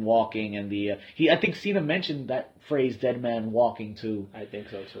man walking and I think Cena mentioned that phrase "dead man walking" too. I think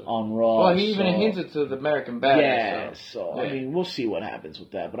so too. On Raw. Well, he even hinted to the American Badass. Yeah. So I mean, we'll see what happens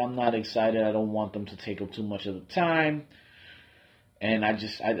with that. But I'm not excited. I don't want them to take up too much of the time. And I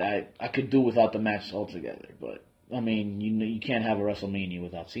could do without the match altogether. But I mean, you can't have a WrestleMania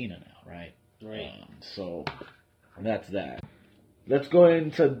without Cena now, right? Right. So that's that. Let's go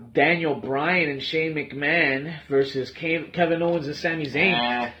into Daniel Bryan and Shane McMahon versus Kevin Owens and Sami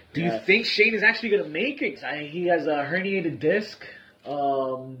Zayn. Do you think Shane is actually going to make it? He has a herniated disc,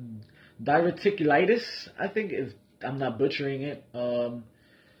 diverticulitis. I think if I'm not butchering it.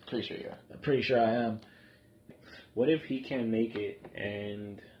 Pretty sure you are. I'm pretty sure I am. What if he can't make it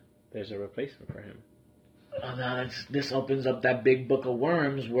and there's a replacement for him? Oh, now this opens up that big book of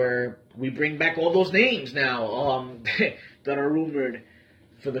worms where we bring back all those names now that are rumored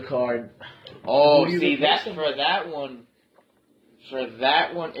for the card. Oh, see, that's for that one. for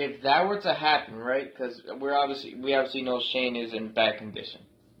that one, if that were to happen, right? Because we obviously know Shane is in bad condition.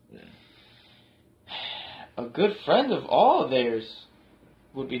 Yeah. A good friend of all of theirs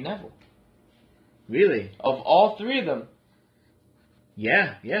would be Neville. Really? Of all three of them.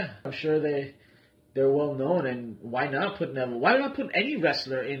 Yeah. I'm sure they're well known, and why not put Neville? Why not put any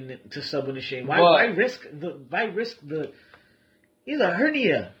wrestler in to sub in the Shane? Why risk the? He's a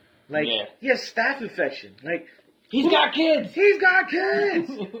hernia. Like he has staph infection. Like he's got kids. He's got kids.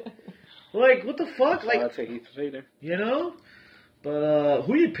 Like what the fuck? Like I'd say Heath Slater. You know. But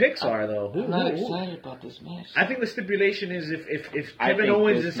who your picks are though? I'm not excited about this match. I think the stipulation is if Kevin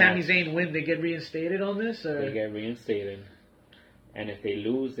Owens and Sami Zayn win, they get reinstated on this, or they get reinstated. And if they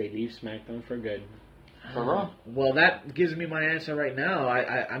lose, they leave SmackDown for good. For Raw. Well, that gives me my answer right now.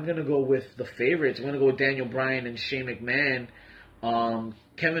 I'm going to go with the favorites. I'm going to go with Daniel Bryan and Shane McMahon.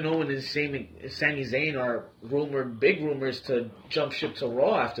 Kevin Owens and Sami Zayn are big rumors to jump ship to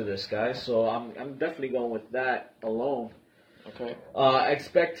Raw after this, guys. So I'm definitely going with that alone. Okay. I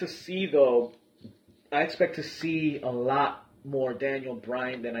expect to see a lot more Daniel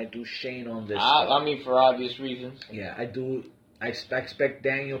Bryan than I do Shane on this. I mean, for obvious reasons. Yeah, I do. I expect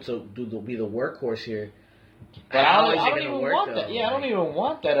Daniel to be the workhorse here. But I don't even want that. Yeah, I don't even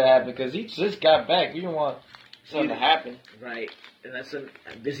want that to happen because he just got back. We don't want something to happen. Right. And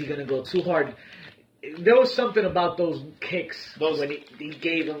is he going to go too hard? There was something about those kicks when he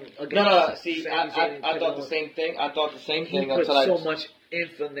gave them against. No. See, I thought the same thing. I thought the same thing he put until so much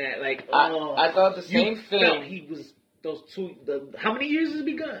info in that. Like, I thought the same thing. He was those two. How many years has he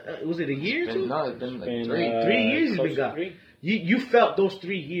been gone? Was it a year or two? No, it's been like 3. 3 years he's been gone. You felt those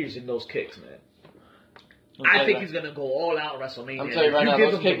 3 years in those kicks, man. I think he's gonna go all out WrestleMania. I'm telling you right now,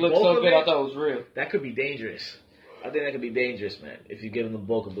 those kicks look so good. I thought it was real. That could be dangerous. I think that could be dangerous, man. If you give him the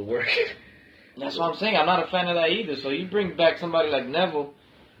bulk of the work. That's what I'm saying. I'm not a fan of that either. So you bring back somebody like Neville,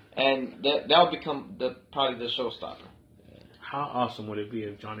 and that'll become probably the showstopper. How awesome would it be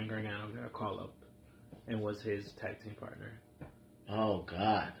if Johnny Gargano got a call up and was his tag team partner? Oh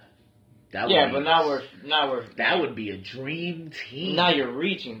God. But now we're that would be a dream team. Now you're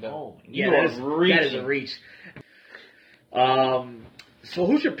reaching though. Oh, yeah, that is a reach. So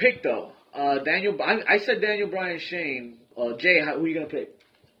who's your pick though? Daniel. I said Daniel Bryan, Shane. Jay, who are you gonna pick?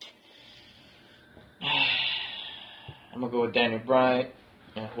 I'm gonna go with Daniel Bryan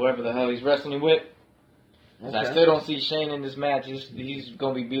and whoever the hell he's wrestling with. Okay. I still don't see Shane in this match. He's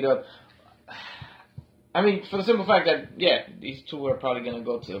gonna be beat up. I mean, for the simple fact that these two are probably gonna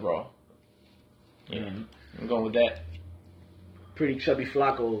go to Raw. Yeah, I'm going with that. Pretty chubby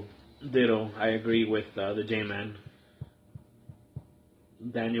Flacco. Ditto. I agree with the J-Man.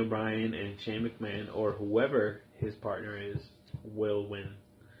 Daniel Bryan and Shane McMahon, or whoever his partner is, will win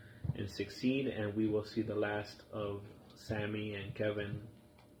and succeed, and we will see the last of Sammy and Kevin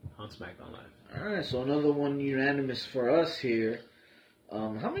on SmackDown Live. Alright, so another one unanimous for us here.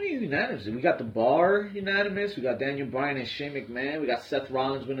 How many unanimous? We got the Bar unanimous. We got Daniel Bryan and Shane McMahon. We got Seth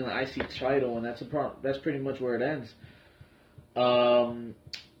Rollins winning the IC title, and that's pretty much where it ends.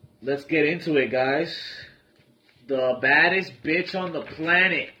 Let's get into it, guys. The baddest bitch on the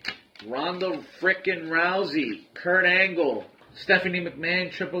planet, Ronda frickin' Rousey, Kurt Angle, Stephanie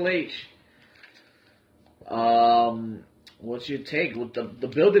McMahon, Triple H. What's your take? With the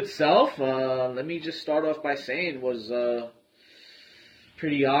build itself, let me just start off by saying was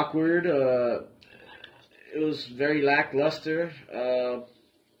pretty awkward. It was very lackluster.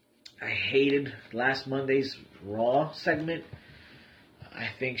 I hated last Monday's Raw segment. I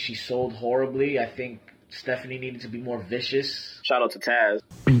think she sold horribly. I think Stephanie needed to be more vicious. Shout out to Taz.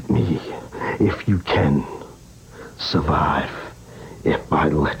 Beat me if you can. Survive if I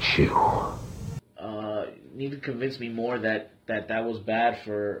let you. Need to convince me more that was bad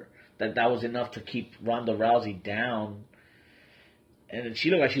for that was enough to keep Ronda Rousey down. And she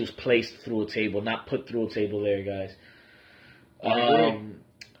looked like she was placed through a table, not put through a table there, guys. I'm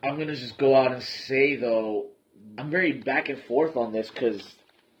going to just go out and say, though, I'm very back and forth on this because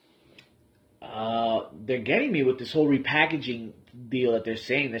they're getting me with this whole repackaging deal that they're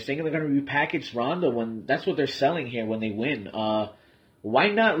saying. They're saying they're going to repackage Ronda when that's what they're selling here when they win. Why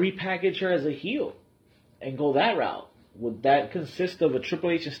not repackage her as a heel and go that route? Would that consist of a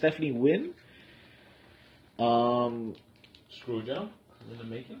Triple H and Stephanie win? Screwjob in the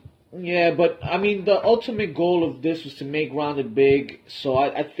making? Yeah, but I mean, the ultimate goal of this was to make Ronda big, so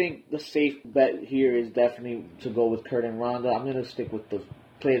I think the safe bet here is definitely to go with Kurt and Ronda. I'm going to stick with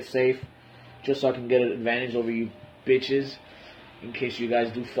play it safe, just so I can get an advantage over you bitches, in case you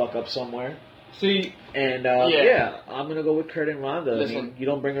guys do fuck up somewhere. See, And I'm gonna go with Kurt and Ronda. Listen. I mean, you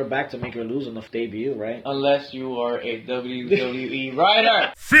don't bring her back to make her lose on the debut, right? unless you are a WWE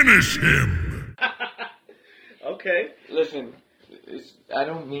writer. Finish him! Okay. Listen, I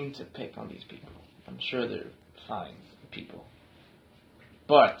don't mean to pick on these people. I'm sure they're fine people.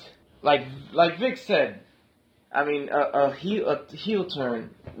 But, like Vic said, I mean, a heel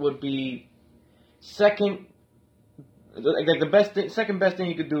turn would be second best thing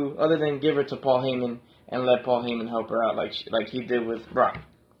you could do, other than give her to Paul Heyman and let Paul Heyman help her out, like he did with Brock.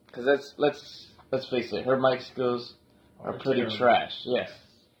 Because let's face it, her mic skills are pretty trash. Yes,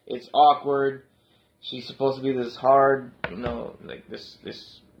 it's awkward. She's supposed to be this hard, like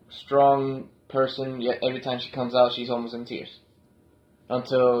this strong person. Yet every time she comes out, she's almost in tears.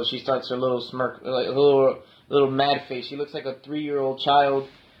 Until she starts her little smirk, like a little mad face. She looks like a 3-year-old child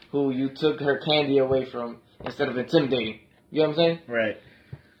who you took her candy away from instead of intimidating. You know what I'm saying? Right.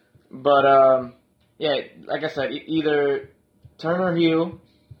 But like I said, either turn her heel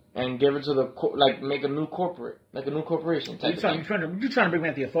and give her to make a new corporation type of thing. You're trying to bring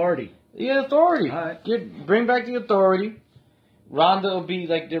back the authority. Yeah, authority. All right. Bring back the authority. Ronda will be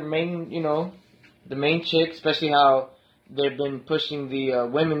like their main, the main chick, especially how they've been pushing the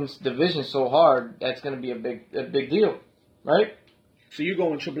women's division so hard. That's going to be a big deal, right? So you're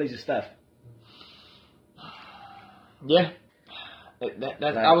going Triple H's Steph. Yeah.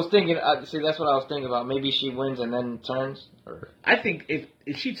 I was thinking. That's what I was thinking about. Maybe she wins and then turns. I think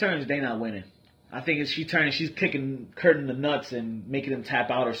if she turns, they not winning. I think if she turns, she's kicking Kurt in the nuts and making him tap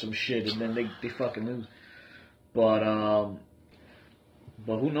out or some shit, and then they fucking lose. But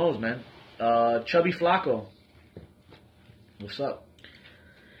who knows, man? Chubby Flacco, what's up?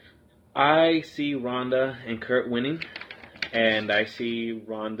 I see Ronda and Kurt winning, and I see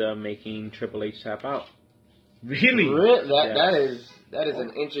Ronda making Triple H tap out. Really? That is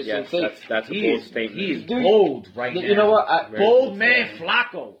an interesting thing. That's a bold statement. He is bold right now. You know what? Bold man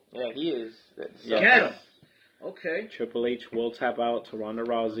Flacco. Yeah, he is. Get him. Okay. Triple H will tap out to Ronda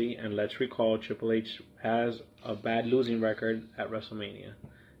Rousey, and let's recall Triple H has a bad losing record at WrestleMania,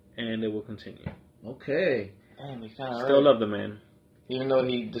 and it will continue. Okay. Damn, Still love the man. Even though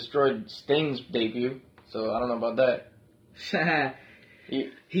he destroyed Sting's debut, so I don't know about that.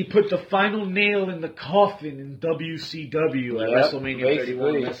 He put the final nail in the coffin in WCW at WrestleMania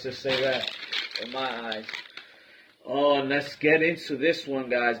 31. Let's just say that in my eyes. Oh, and let's get into this one,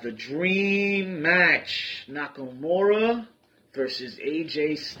 guys. The dream match. Nakamura versus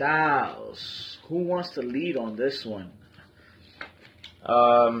AJ Styles. Who wants to lead on this one?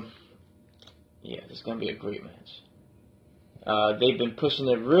 Yeah, it's going to be a great match. They've been pushing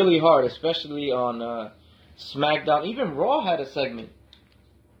it really hard, especially on SmackDown. Even Raw had a segment.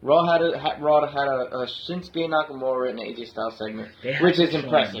 Raw had a Shinsuke Nakamura and AJ Styles segment, which is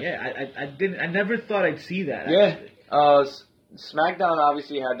impressive. Yeah, I never thought I'd see that. Yeah, SmackDown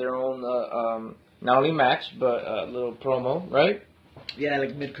obviously had their own not only match but little promo, right? Yeah,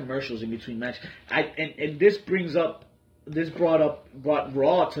 like mid commercials in between match. And this brought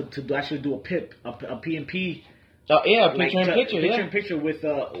Raw to actually do a P&P. Oh yeah, picture in picture with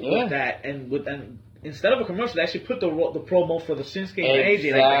that and instead of a commercial, they actually put the promo for the Shinsuke and AJ.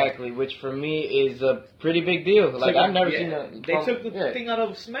 Exactly, which for me is a pretty big deal. Like, I've never seen a... They took the thing out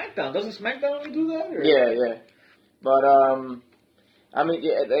of SmackDown. Doesn't SmackDown only do that? Or? Yeah. But, I mean,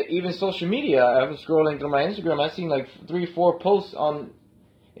 even social media, I was scrolling through my Instagram, I've seen like 3-4 posts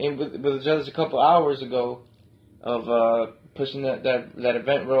with just a couple hours ago of pushing that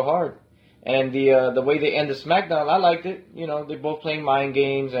event real hard. And the way they ended SmackDown, I liked it. They're both playing mind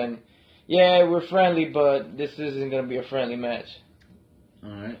games and... Yeah, we're friendly, but this isn't going to be a friendly match. All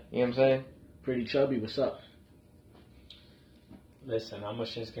right. You know what I'm saying? Pretty Chubby, what's up? Listen, I'm a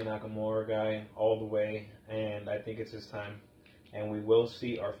Shinsuke Nakamura guy all the way, and I think it's his time. And we will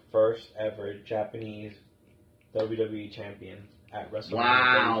see our first ever Japanese WWE champion at WrestleMania.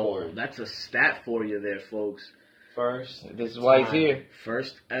 Wow, 34. that's a stat for you there, folks. This is why he's here.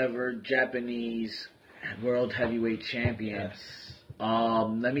 First ever Japanese World Heavyweight Champion. Yes.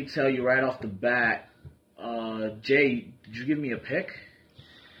 Let me tell you right off the bat, Jay, did you give me a pick?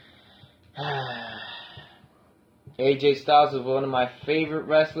 AJ Styles is one of my favorite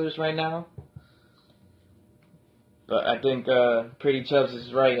wrestlers right now. But I think Pretty Chubbs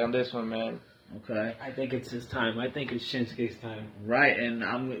is right on this one, man. Okay. I think it's his time. I think it's Shinsuke's time. Right,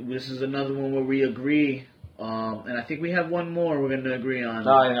 and this is another one where we agree. And I think we have one more we're going to agree on.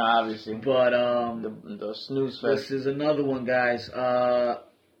 No, obviously. But the snooze fest. This is another one, guys. The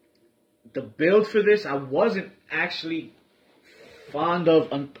build for this, I wasn't actually fond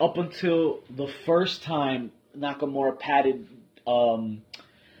of up until the first time Nakamura patted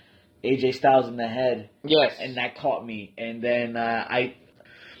AJ Styles in the head. Yes. And that caught me. And then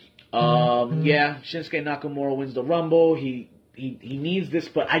Shinsuke Nakamura wins the Rumble. He needs this,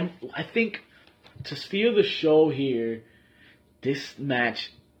 but I think to steal the show here, this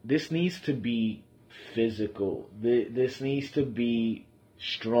needs to be physical. This needs to be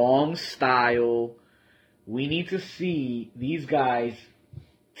strong style. We need to see these guys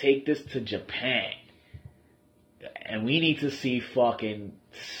take this to Japan. And we need to see fucking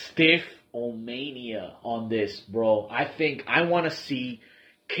stiff Omania on this, bro. I want to see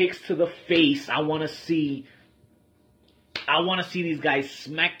kicks to the face. I want to see these guys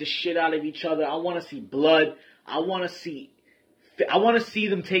smack the shit out of each other. I want to see blood. I want to see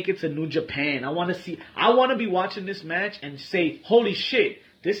them take it to New Japan. I want to be watching this match and say, holy shit,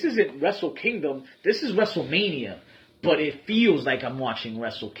 this isn't Wrestle Kingdom. This is WrestleMania. But it feels like I'm watching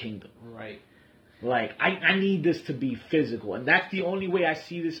Wrestle Kingdom. Right. Like, I need this to be physical. And that's the only way I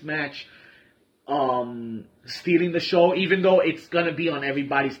see this match stealing the show, even though it's going to be on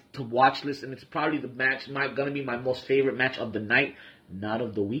everybody's to-watch list. And it's probably the match, going to be my most favorite match of the night. Not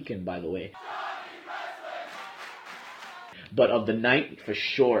of the weekend, by the way. But of the night, for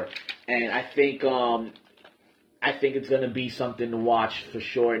sure. And I think it's going to be something to watch, for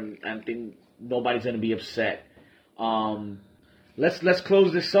sure. And I think nobody's going to be upset. Let's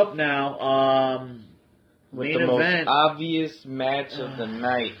close this up now. With Main the most event. obvious match of the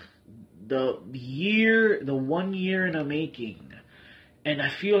night. The 1 year in the making. And I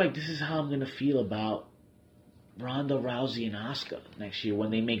feel like this is how I'm going to feel about Ronda Rousey and Asuka next year when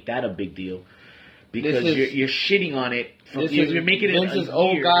they make that a big deal. Because you're shitting on it. You're making it Vince's a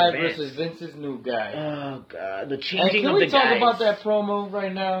old year guy in advance. versus Vince's new guy. Oh, God. The And changing can of we the talk guys. about that promo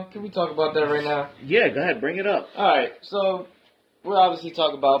right now? Can we talk about that right now? Yeah, go ahead. Bring it up. Alright, so we'll obviously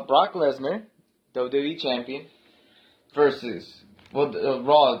talk about Brock Lesnar, WWE Champion, versus,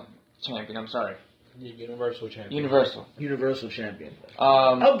 Raw Champion, I'm sorry. Universal Champion. Universal Champion.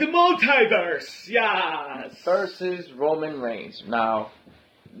 Of the multiverse, yes! Versus Roman Reigns. Now,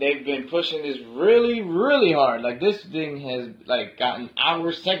 they've been pushing this really, really hard. Like, this thing has, gotten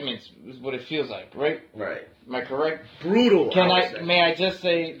hour segments, is what it feels like, right? Right. Am I correct? Brutal. May I just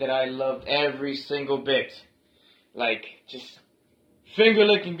say that I loved every single bit, just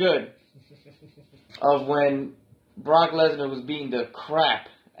finger-licking good, of when Brock Lesnar was beating the crap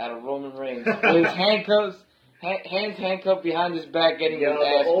out of Roman Reigns with his hands handcuffed behind his back, getting his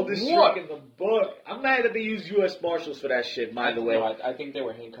ass the oldest whooped. trick in the book. I'm mad that they used U.S. Marshals for that shit, by the way. No, I think they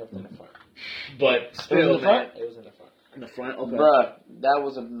were handcuffed in the front. But still, in the front? It was in the front. In the front? Okay. Bruh, that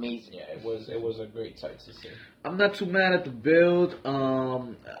was amazing. Yeah, it was a great sight to see. I'm not too mad at the build.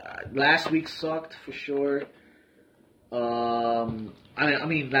 Last week sucked, for sure. I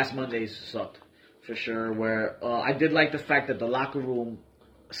mean, last Monday's sucked, for sure, where I did like the fact that the locker room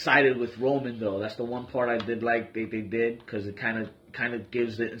sided with Roman, though. That's the one part I did like they did, because it kind of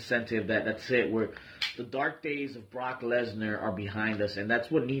gives the incentive that that's it. Where the dark days of Brock Lesnar are behind us, and that's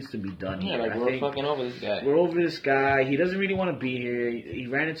what needs to be done here. Yeah, we're fucking over this guy. We're over this guy. He doesn't really want to be here. He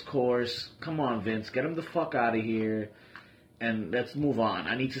ran its course. Come on, Vince, get him the fuck out of here. And let's move on.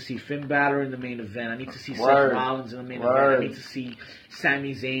 I need to see Finn Balor in the main event. I need to see Seth Rollins in the main event. I need to see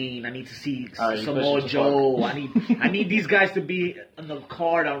Sami Zayn. I need to see Samoa Joe. I need these guys to be on the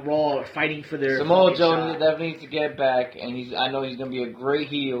card on Raw fighting for their Samoa Joe shot. definitely needs to get back, and I know he's gonna be a great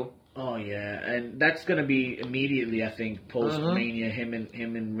heel. Oh yeah, and that's gonna be immediately, I think, post Mania, him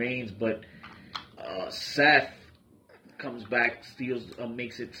and Reigns. But Seth comes back, steals,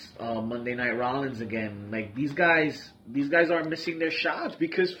 makes it Monday Night Rollins again. Like these guys are missing their shots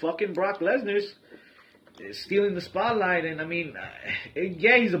because fucking Brock Lesnar's stealing the spotlight. And I mean,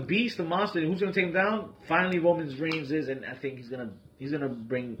 yeah, he's a beast, a monster. Who's gonna take him down? Finally, Roman Reigns is, and I think he's gonna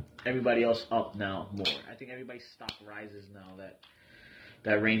bring everybody else up now more. I think everybody's stock rises now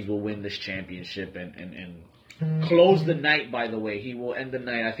that Reigns will win this championship and close the night. By the way, he will end the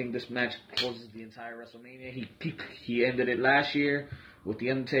night. I think this match closes the entire WrestleMania. He ended it last year with The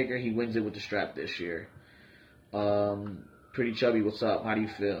Undertaker. He wins it with the strap this year. Pretty Chubby, what's up? How do you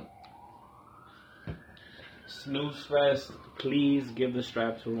feel? Snooze fest. Please give the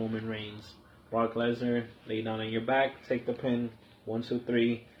strap to Roman Reigns. Brock Lesnar, lay down on your back, take the pin. 1, 2,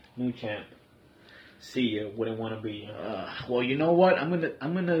 3, new champ. See you. Wouldn't want to be. Well, you know what? I'm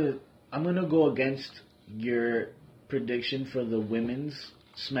gonna go against your prediction for the women's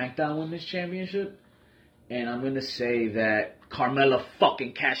SmackDown Women's Championship, and I'm gonna say that Carmella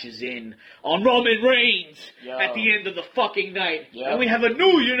fucking cashes in on Roman Reigns at the end of the fucking night, and we have a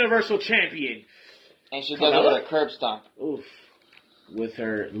new Universal Champion. And she does it with a curb stomp. Oof, with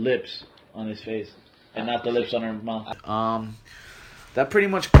her lips on his face, and not the lips on her mouth. that pretty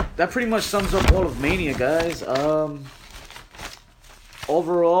much sums up all of Mania, guys.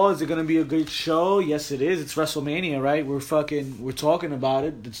 Overall, is it gonna be a good show? Yes, it is. It's WrestleMania, right? We're talking about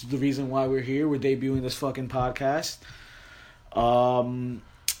it. That's the reason why we're here. We're debuting this fucking podcast.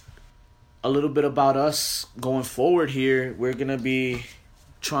 A little bit about us going forward here. We're gonna be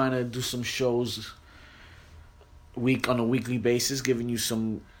trying to do some shows on a weekly basis, giving you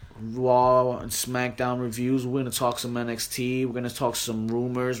some Raw and SmackDown reviews. We're gonna talk some NXT. We're gonna talk some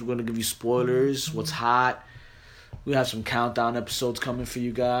rumors. We're gonna give you spoilers. What's hot. We have some countdown episodes coming for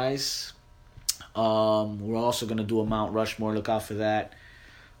you guys. We're also gonna do a Mount Rushmore. Look out for that.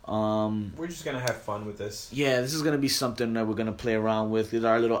 We're just gonna have fun with this. Yeah, this is gonna be something that we're gonna play around with. It's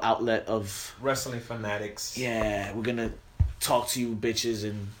our little outlet of wrestling fanatics. Yeah, we're gonna talk to you bitches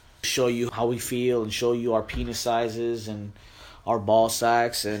and show you how we feel and show you our penis sizes and our ball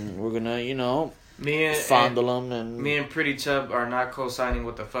sacks, and we're gonna, fondle them. And me and Pretty Chub are not co-signing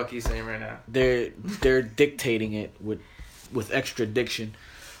what the fuck he's saying right now. They're dictating it with extra diction.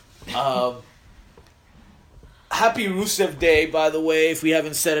 Happy Rusev Day, by the way, if we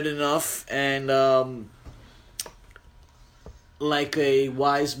haven't said it enough. And like a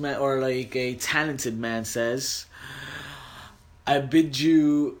wise man or like a talented man says, I bid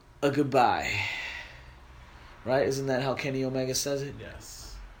you a goodbye. Right? Isn't that how Kenny Omega says it?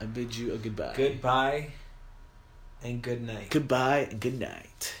 Yes. I bid you a goodbye. Goodbye and good night. Goodbye and good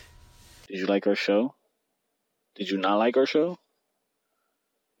night. Did you like our show? Did you not like our show?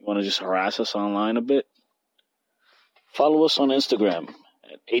 You want to just harass us online a bit? Follow us on Instagram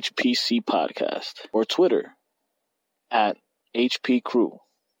at HPC Podcast or Twitter at HP Crew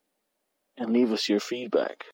and leave us your feedback.